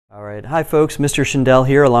All right, hi folks, Mr. Schindel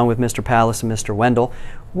here along with Mr. Palace and Mr. Wendell.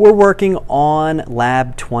 We're working on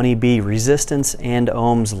Lab 20B, Resistance and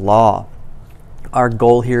Ohm's Law. Our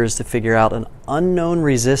goal here is to figure out an unknown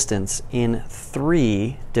resistance in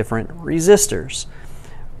 3 different resistors.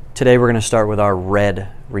 Today we're going to start with our red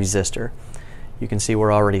resistor. You can see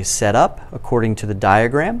we're already set up according to the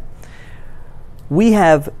diagram. We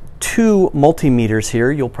have 2 multimeters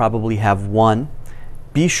here. You'll probably have 1.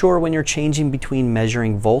 Be sure when you're changing between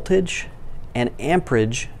measuring voltage and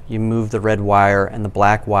amperage, you move the red wire and the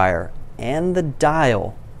black wire and the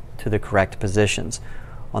dial to the correct positions.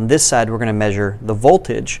 On this side, we're going to measure the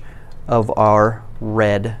voltage of our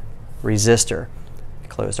red resistor. We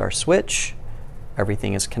closed our switch.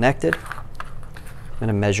 Everything is connected. I'm going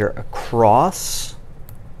to measure across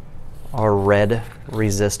our red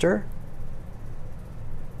resistor.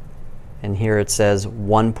 And here it says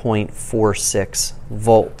 1.46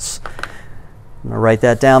 volts. I'm going to write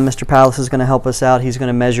that down. Mr. Palace is going to help us out. He's going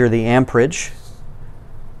to measure the amperage.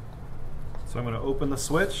 So I'm going to open the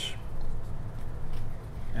switch,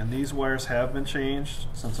 and these wires have been changed.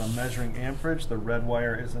 Since I'm measuring amperage, the red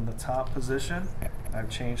wire is in the top position.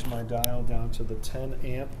 I've changed my dial down to the 10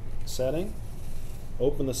 amp setting.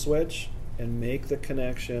 Open the switch and make the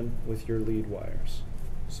connection with your lead wires.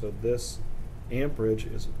 So this amperage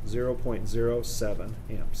is 0.07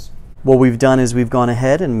 amps. What we've done is we've gone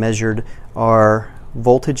ahead and measured our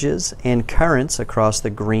voltages and currents across the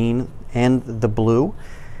green and the blue.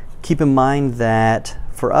 Keep in mind that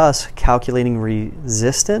for us, calculating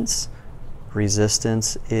resistance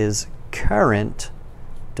is current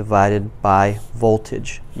divided by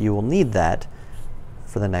voltage. You will need that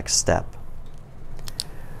for the next step.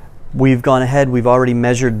 We've gone ahead, we've already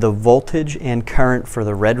measured the voltage and current for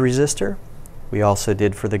the red resistor. We also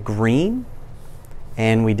did for the green,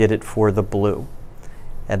 and we did it for the blue.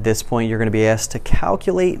 At this point, you're going to be asked to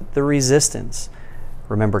calculate the resistance.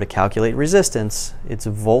 Remember, to calculate resistance, it's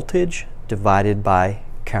voltage divided by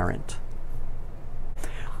current.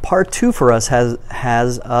 Part 2 for us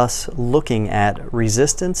has us looking at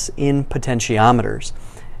resistance in potentiometers.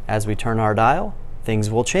 As we turn our dial, things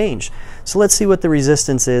will change. So let's see what the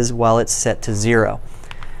resistance is while it's set to 0.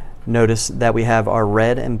 Notice that we have our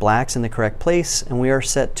red and blacks in the correct place, and we are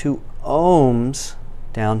set to ohms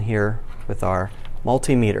down here with our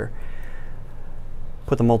multimeter.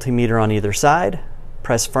 Put the multimeter on either side,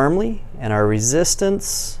 press firmly, and our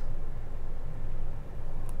resistance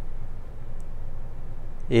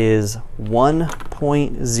is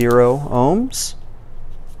 1.0 ohms.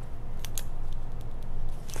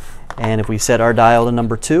 And if we set our dial to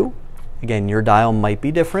number 2, again, your dial might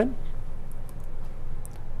be different.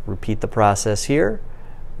 Repeat the process here.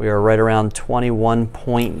 We are right around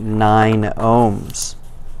 21.9 ohms.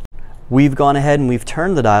 We've gone ahead and we've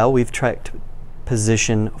turned the dial. We've tracked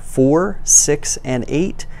position 4, 6, and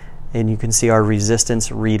 8, and you can see our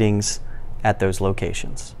resistance readings at those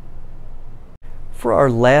locations. For our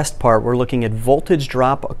last part, we're looking at voltage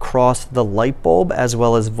drop across the light bulb as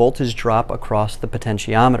well as voltage drop across the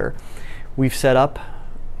potentiometer. We've set up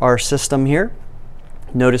our system here.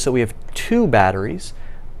 Notice that we have 2 batteries,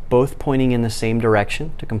 both pointing in the same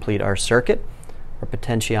direction to complete our circuit. Our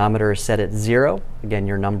potentiometer is set at 0. Again,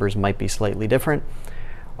 your numbers might be slightly different.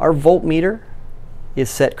 Our voltmeter is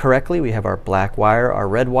set correctly. We have our black wire, our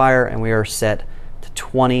red wire, and we are set to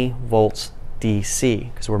 20 volts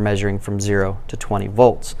DC because we're measuring from 0 to 20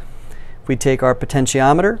 volts. If we take our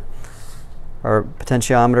potentiometer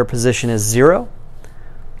position is 0.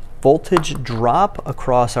 Voltage drop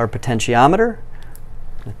across our potentiometer.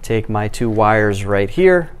 I'll take my 2 wires right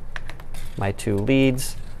here, my 2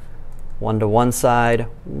 leads, 1 to one side,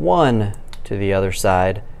 1 to the other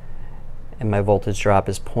side, and my voltage drop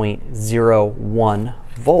is 0.01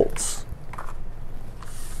 volts.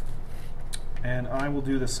 And I will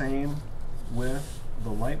do the same with the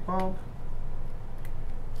light bulb.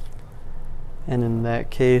 And in that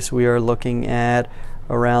case, we are looking at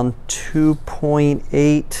around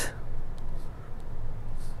 2.8,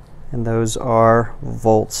 and those are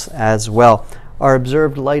volts as well. Our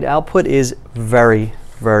observed light output is very,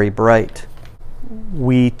 very bright.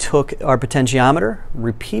 We took our potentiometer,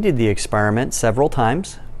 repeated the experiment several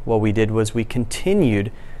times. What we did was we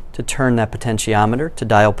continued to turn that potentiometer to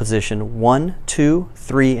dial position 1, 2,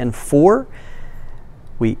 3, and 4.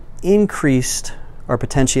 We increased our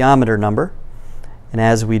potentiometer number, and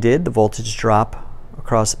as we did, the voltage drop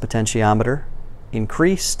across the potentiometer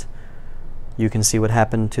increased. You can see what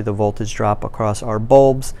happened to the voltage drop across our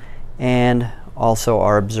bulbs, and also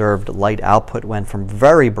our observed light output went from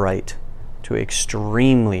very bright to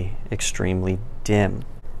extremely, extremely dim.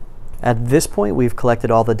 At this point, we've collected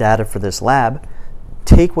all the data for this lab.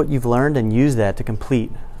 take what you've learned and use that to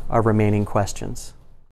complete our remaining questions.